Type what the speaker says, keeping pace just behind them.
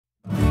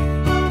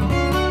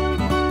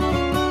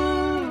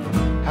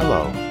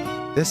Hello,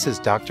 this is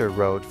Dr.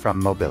 Road from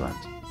Mobilant.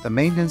 The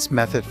maintenance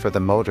method for the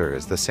motor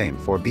is the same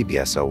for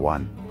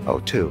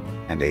BBS01, 02,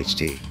 and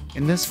HD.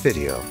 In this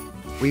video,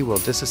 we will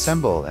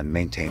disassemble and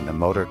maintain the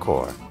motor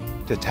core.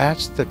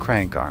 Detach the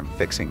crank arm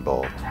fixing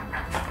bolt.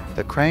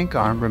 The crank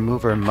arm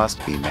remover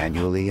must be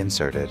manually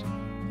inserted.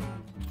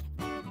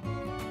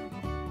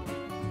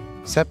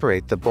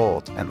 Separate the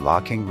bolt and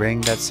locking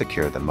ring that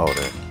secure the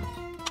motor.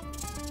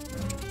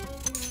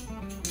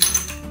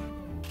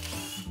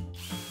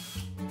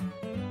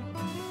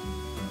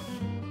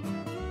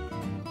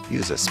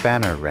 Use a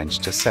spanner wrench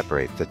to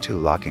separate the two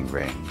locking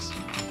rings.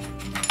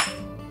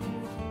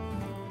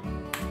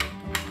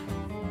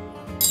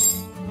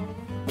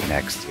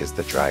 Next is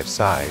the drive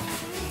side.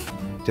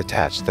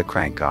 Detach the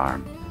crank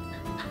arm.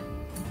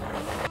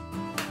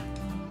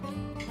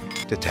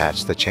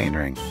 Detach the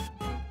chainring.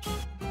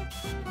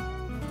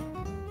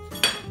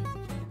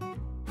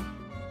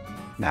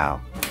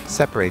 Now,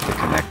 separate the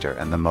connector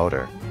and the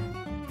motor.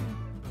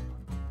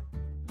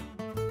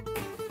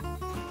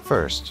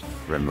 First,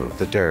 remove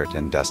the dirt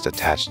and dust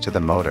attached to the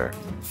motor.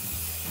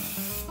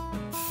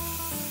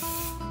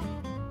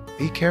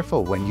 Be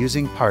careful when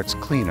using parts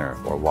cleaner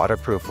or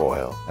waterproof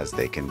oil, as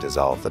they can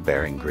dissolve the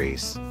bearing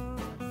grease.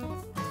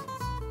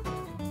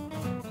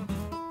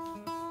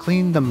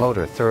 Clean the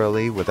motor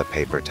thoroughly with a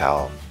paper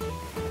towel.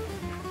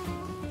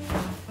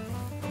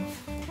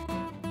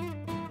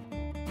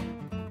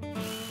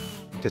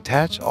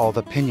 Detach all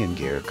the pinion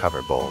gear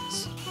cover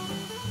bolts.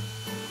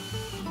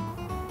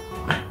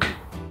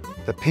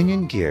 The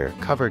pinion gear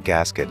cover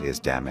gasket is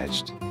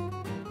damaged.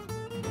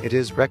 It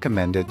is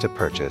recommended to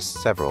purchase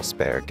several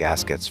spare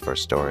gaskets for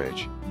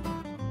storage.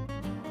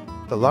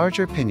 The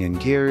larger pinion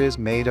gear is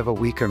made of a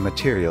weaker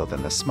material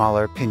than the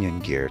smaller pinion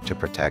gear to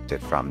protect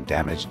it from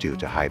damage due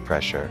to high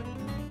pressure.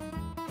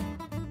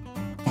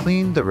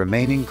 Clean the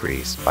remaining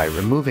grease by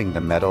removing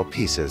the metal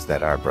pieces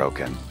that are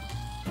broken.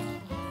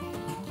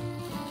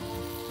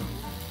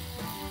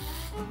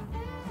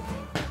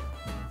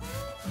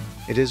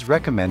 It is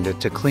recommended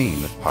to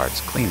clean with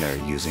parts cleaner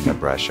using a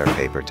brush or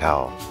paper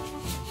towel.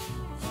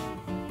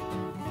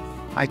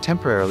 I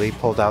temporarily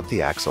pulled out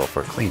the axle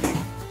for cleaning,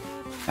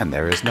 and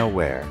there is no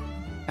wear,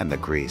 and the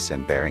grease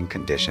and bearing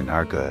condition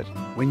are good.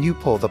 When you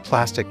pull the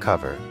plastic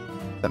cover,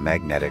 the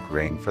magnetic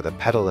ring for the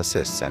pedal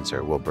assist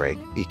sensor will break.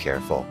 Be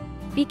careful.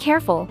 Be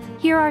careful,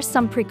 here are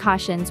some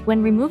precautions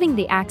when removing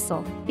the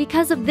axle.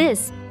 Because of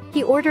this,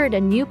 he ordered a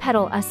new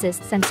pedal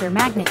assist sensor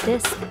magnet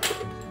disc.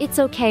 It's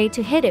okay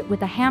to hit it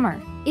with a hammer.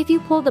 If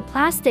you pull the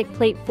plastic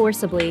plate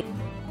forcibly,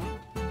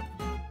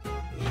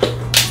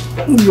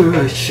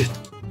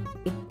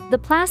 the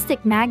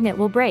plastic magnet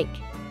will break.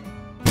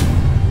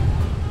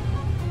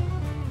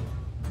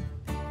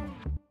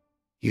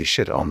 You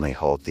should only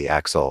hold the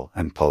axle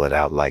and pull it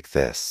out like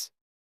this.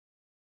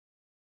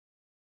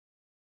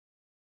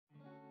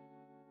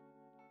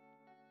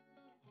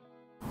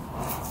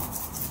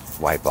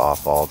 Wipe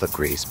off all the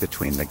grease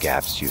between the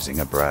gaps using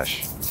a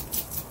brush.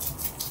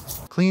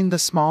 Clean the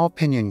small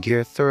pinion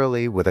gear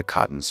thoroughly with a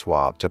cotton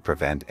swab to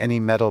prevent any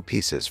metal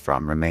pieces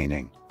from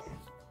remaining.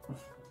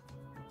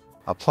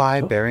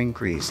 Apply bearing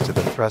grease to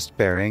the thrust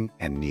bearing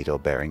and needle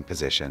bearing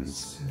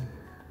positions.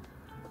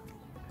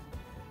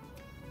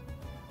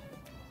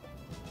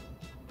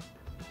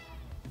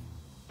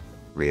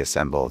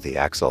 Reassemble the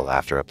axle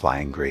after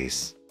applying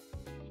grease.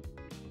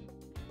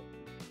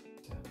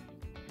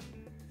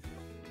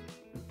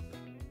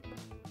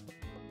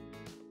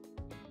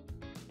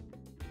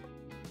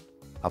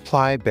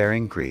 Apply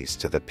bearing grease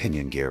to the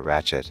pinion gear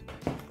ratchet.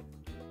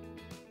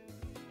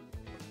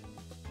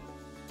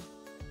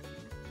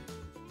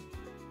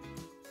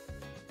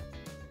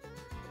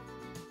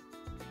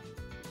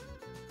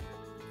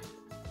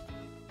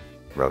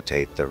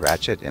 Rotate the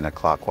ratchet in a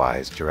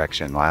clockwise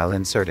direction while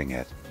inserting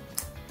it.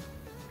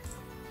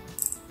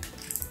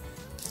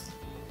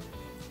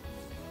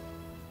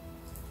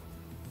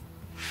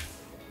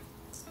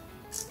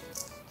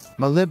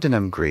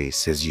 Molybdenum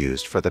grease is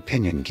used for the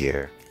pinion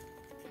gear.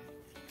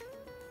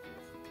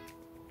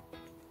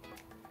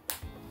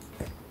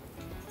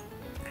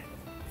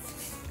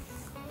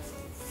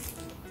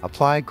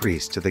 Apply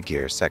grease to the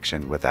gear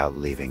section without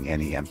leaving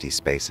any empty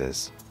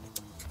spaces.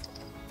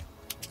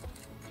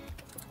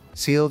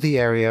 Seal the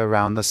area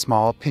around the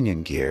small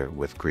pinion gear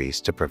with grease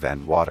to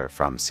prevent water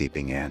from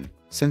seeping in.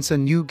 Since a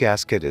new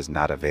gasket is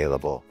not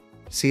available,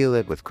 seal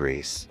it with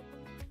grease.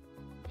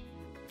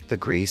 The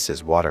grease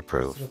is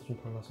waterproof.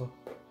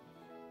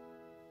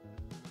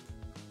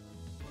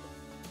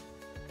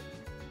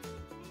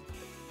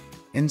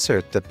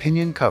 Insert the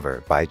pinion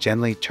cover by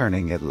gently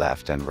turning it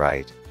left and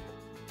right.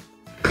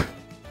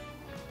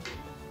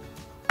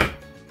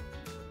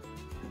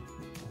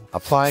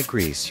 Apply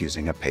grease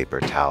using a paper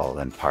towel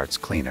and parts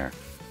cleaner.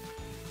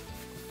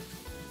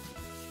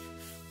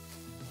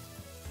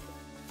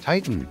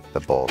 Tighten the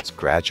bolts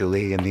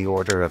gradually in the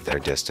order of their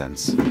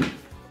distance.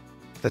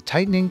 The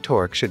tightening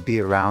torque should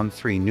be around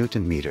 3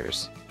 Newton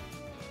meters.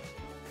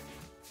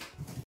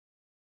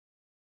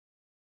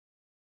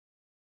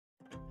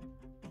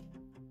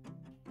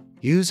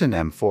 Use an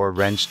M4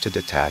 wrench to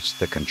detach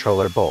the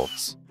controller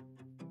bolts.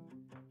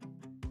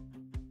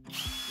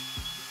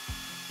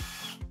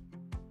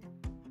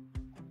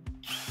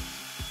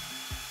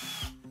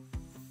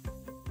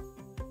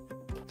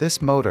 This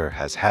motor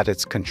has had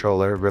its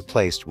controller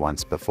replaced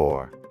once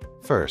before.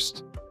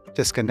 First,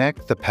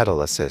 disconnect the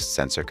pedal assist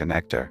sensor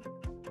connector.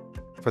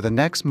 For the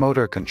next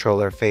motor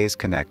controller phase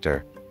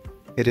connector,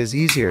 it is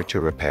easier to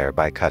repair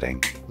by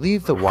cutting.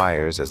 Leave the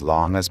wires as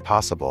long as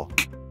possible.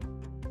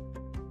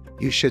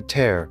 You should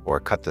tear or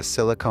cut the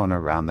silicone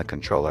around the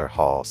controller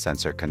Hall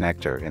sensor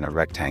connector in a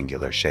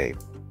rectangular shape.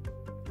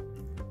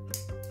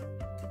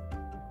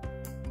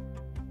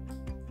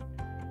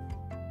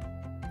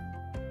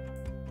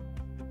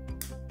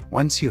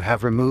 Once you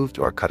have removed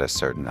or cut a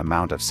certain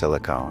amount of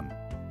silicone,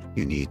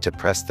 you need to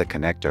press the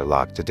connector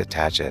lock to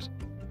detach it.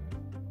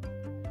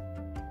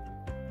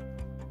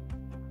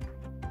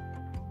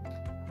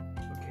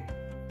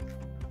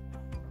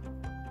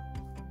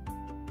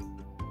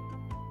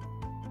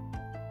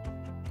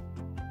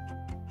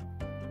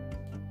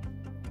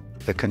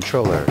 The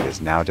controller is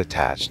now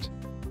detached.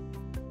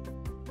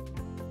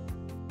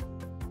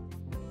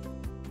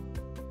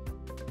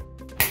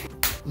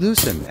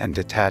 Loosen and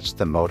detach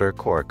the motor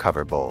core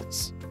cover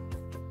bolts.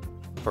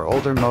 For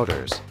older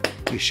motors,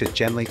 you should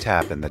gently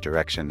tap in the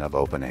direction of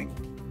opening.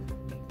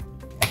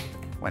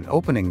 When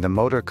opening the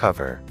motor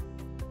cover,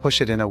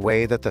 push it in a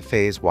way that the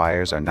phase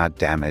wires are not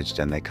damaged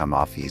and they come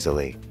off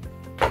easily.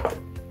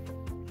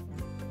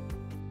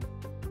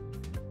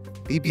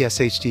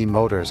 BBSHD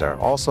motors are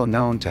also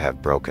known to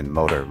have broken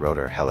motor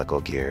rotor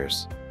helical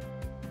gears.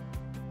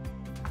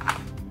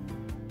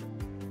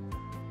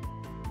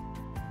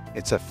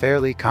 It's a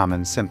fairly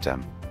common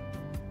symptom.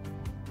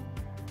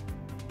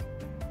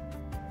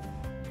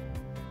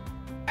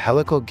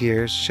 Helical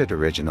gears should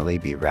originally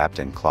be wrapped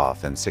in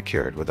cloth and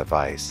secured with a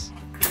vise.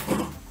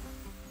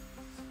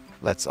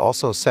 Let's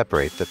also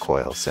separate the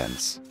coil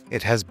since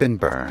it has been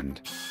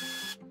burned.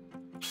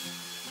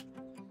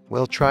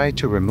 We'll try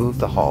to remove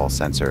the Hall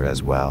sensor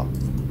as well.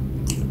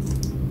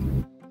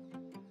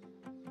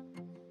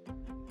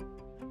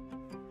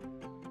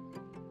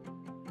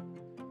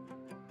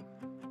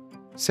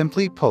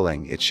 Simply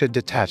pulling it should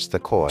detach the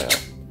coil.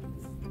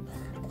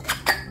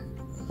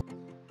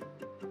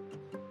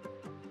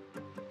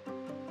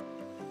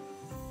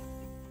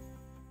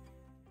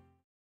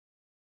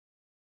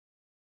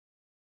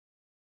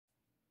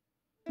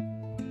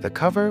 The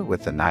cover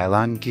with the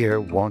nylon gear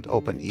won't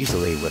open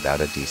easily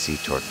without a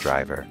DC torque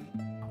driver.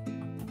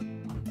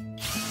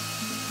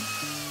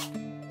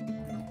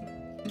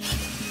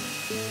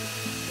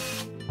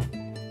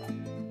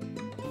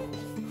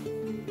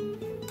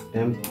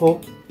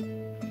 M4.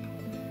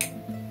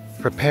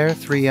 Prepare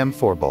 3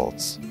 M4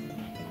 bolts.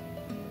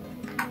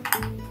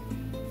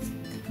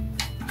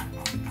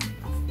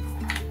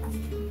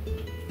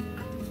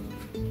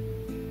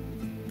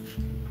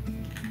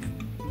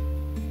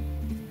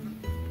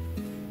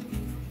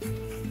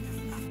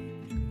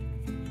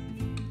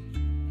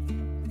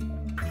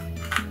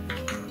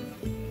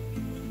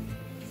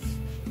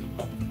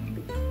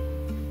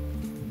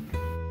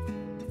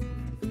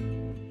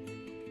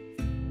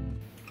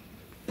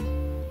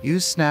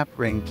 Use snap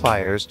ring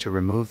pliers to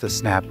remove the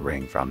snap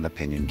ring from the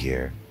pinion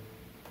gear.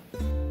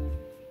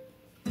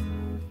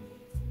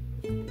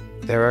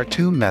 There are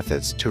 2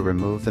 methods to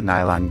remove the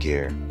nylon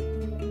gear.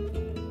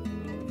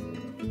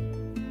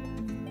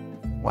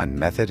 One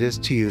method is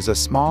to use a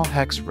small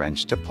hex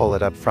wrench to pull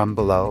it up from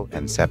below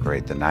and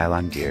separate the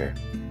nylon gear.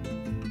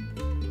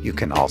 You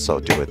can also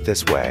do it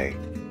this way.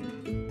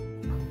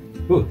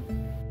 Ooh.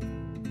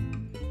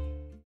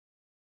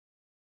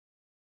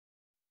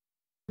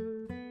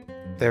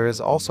 There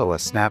is also a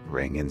snap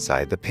ring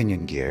inside the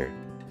pinion gear,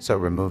 so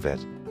remove it.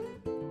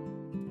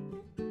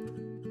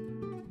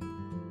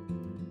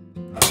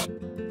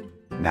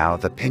 Now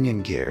the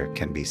pinion gear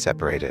can be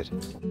separated.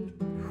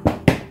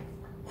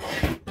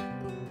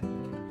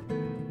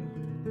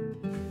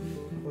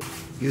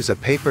 Use a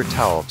paper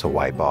towel to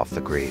wipe off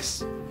the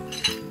grease.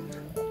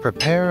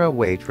 Prepare a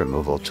weight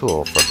removal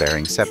tool for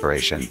bearing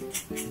separation.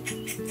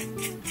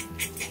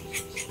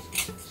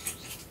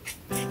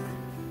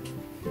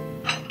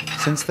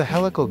 Since the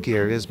helical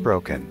gear is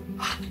broken,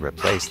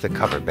 replace the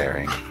cover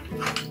bearing.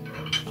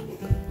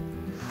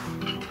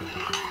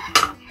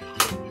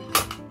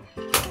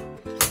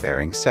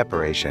 Bearing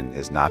separation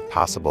is not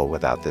possible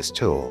without this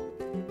tool.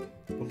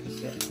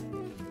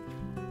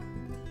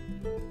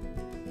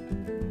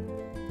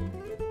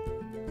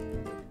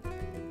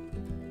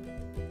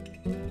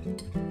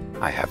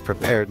 I have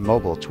prepared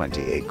Mobile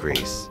 28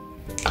 grease.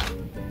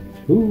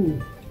 Ooh.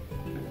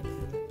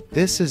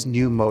 This is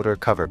new motor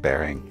cover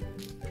bearing.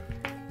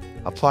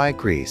 Apply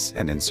grease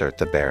and insert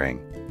the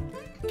bearing.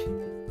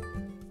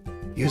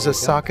 Use a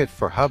socket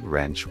for hub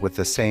wrench with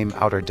the same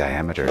outer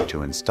diameter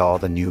to install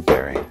the new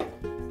bearing.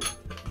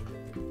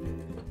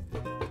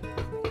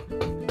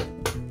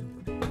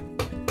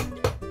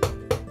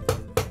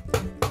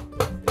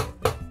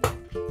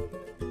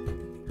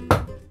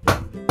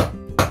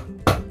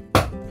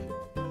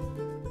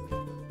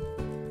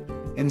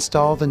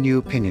 Install the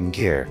new pinion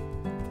gear.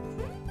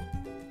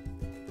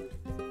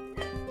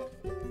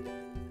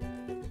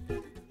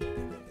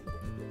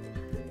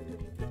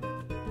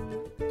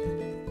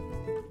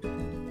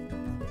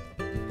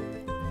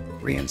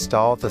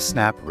 Reinstall the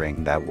snap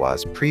ring that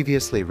was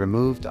previously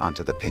removed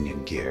onto the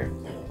pinion gear.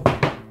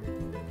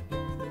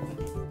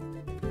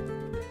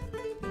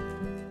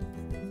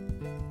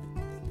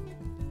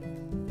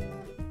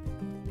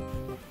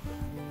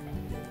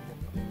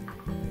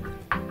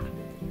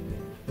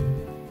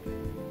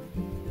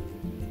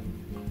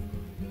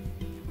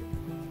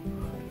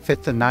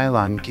 Fit the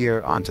nylon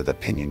gear onto the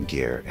pinion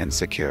gear and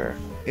secure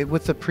it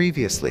with the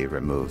previously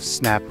removed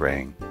snap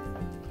ring.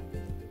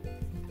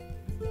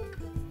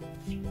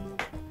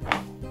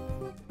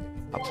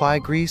 Apply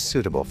grease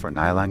suitable for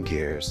nylon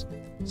gears,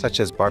 such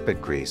as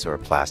barbed grease or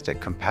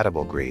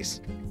plastic-compatible grease,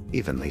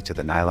 evenly to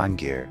the nylon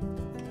gear.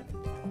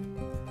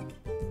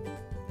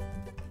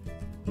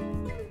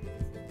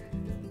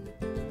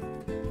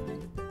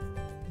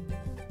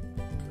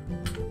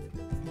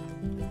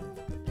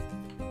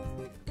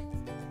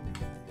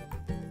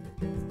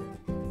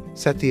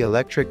 Set the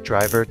electric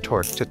driver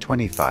torque to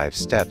 25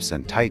 steps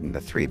and tighten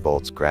the 3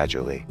 bolts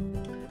gradually.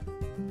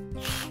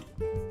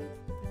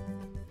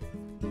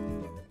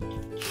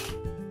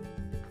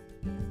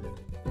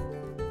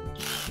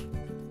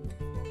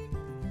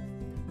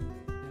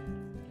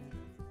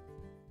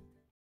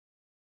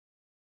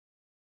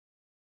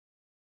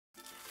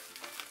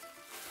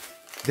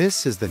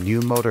 This is the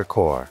new motor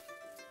core.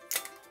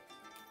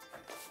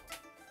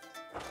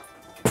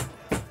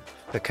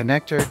 The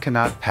connector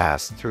cannot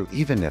pass through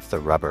even if the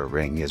rubber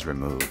ring is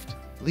removed.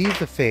 Leave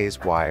the phase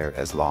wire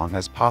as long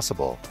as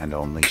possible and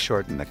only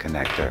shorten the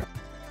connector.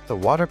 The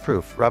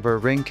waterproof rubber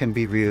ring can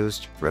be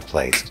reused,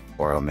 replaced,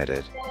 or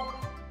omitted.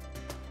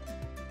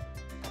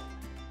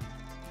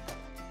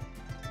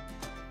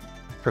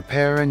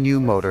 Prepare a new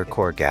motor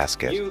core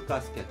gasket. New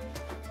gasket.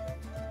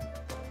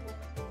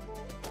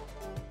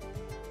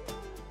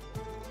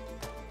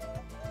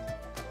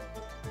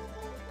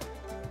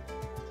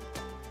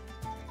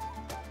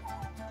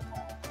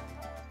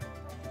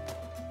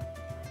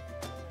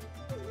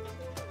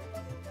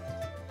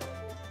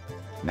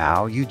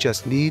 Now you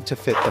just need to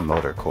fit the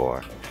motor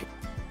core.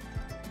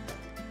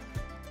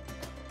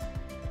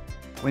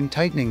 When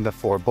tightening the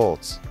 4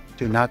 bolts,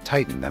 do not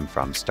tighten them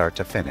from start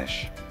to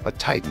finish, but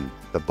tighten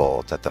the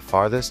bolt at the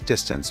farthest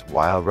distance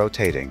while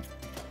rotating.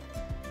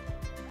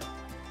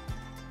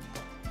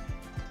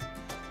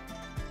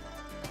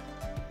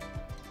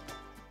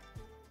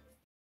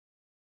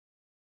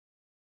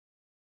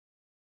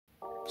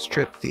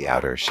 Strip the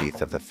outer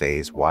sheath of the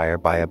phase wire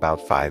by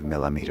about 5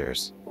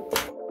 millimeters.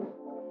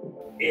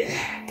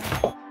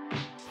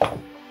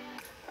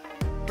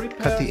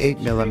 Cut the 8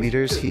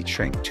 millimeters heat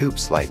shrink tube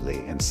slightly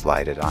and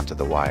slide it onto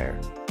the wire.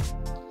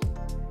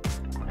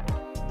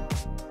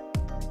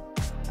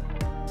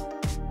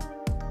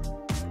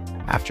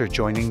 After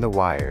joining the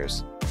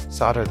wires,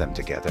 solder them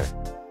together.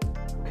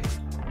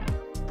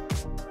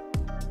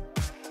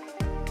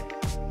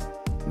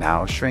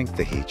 Now shrink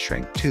the heat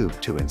shrink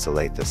tube to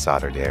insulate the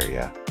soldered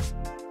area.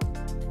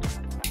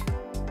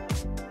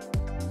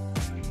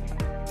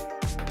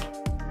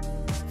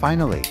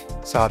 Finally,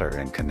 solder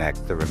and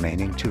connect the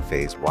remaining 2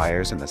 phase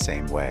wires in the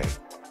same way.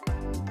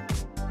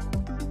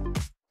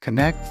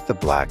 Connect the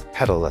black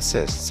pedal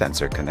assist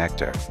sensor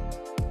connector.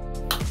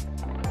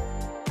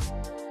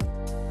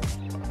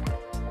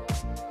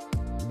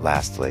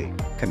 Lastly,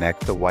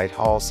 connect the white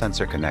Hall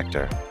sensor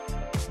connector.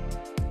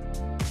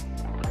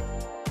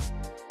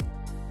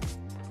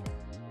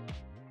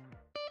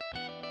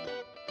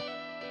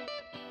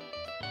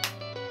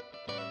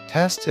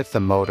 Test if the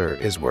motor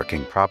is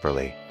working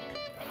properly.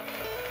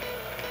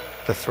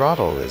 The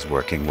throttle is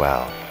working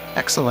well.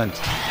 Excellent.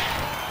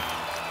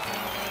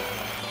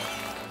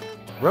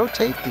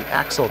 Rotate the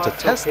axle to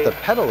test the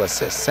pedal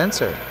assist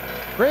sensor.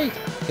 Great,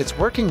 it's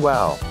working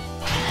well.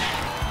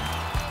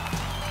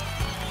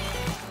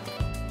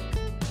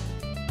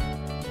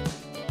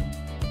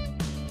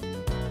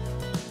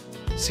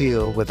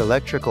 Seal with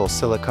electrical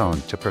silicone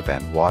to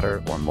prevent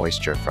water or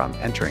moisture from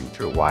entering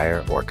through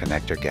wire or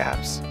connector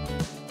gaps.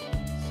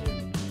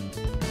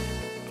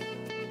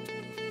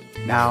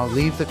 Now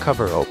leave the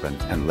cover open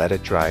and let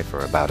it dry for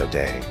about a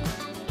day.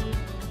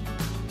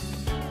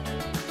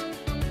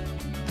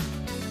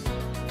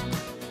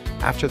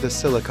 After the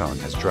silicone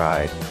has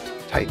dried,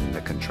 tighten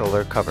the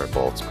controller cover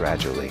bolts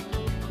gradually.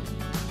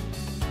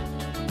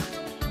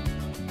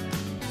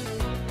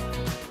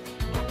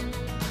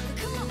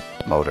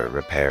 Motor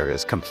repair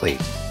is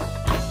complete.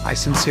 I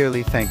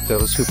sincerely thank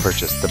those who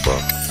purchased the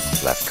book,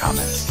 left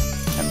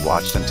comments, and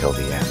watched until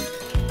the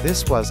end.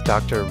 This was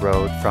Dr.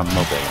 Road from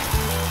Mobilent.